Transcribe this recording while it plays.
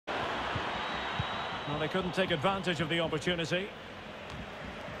Well, they couldn't take advantage of the opportunity.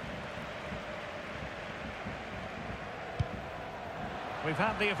 We've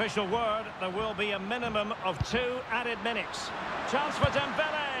had the official word. There will be a minimum of 2 added minutes. Chance for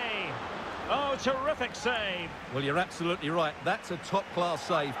Dembele. Oh, terrific save. Well, you're absolutely right. That's a top-class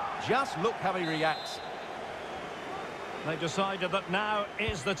save. Just look how he reacts. They decided that now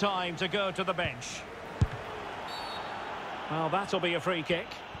is the time to go to the bench. Well, that'll be a free kick.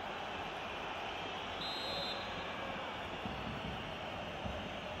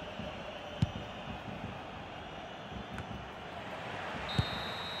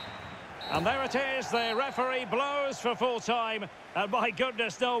 And there it is, the referee blows for full time. And my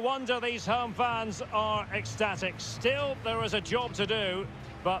goodness, no wonder these home fans are ecstatic. Still, there is a job to do,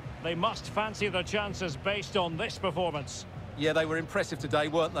 but they must fancy their chances based on this performance. Yeah, they were impressive today,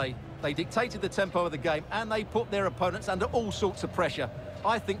 weren't they? They dictated the tempo of the game and they put their opponents under all sorts of pressure.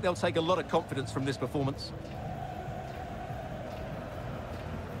 I think they'll take a lot of confidence from this performance.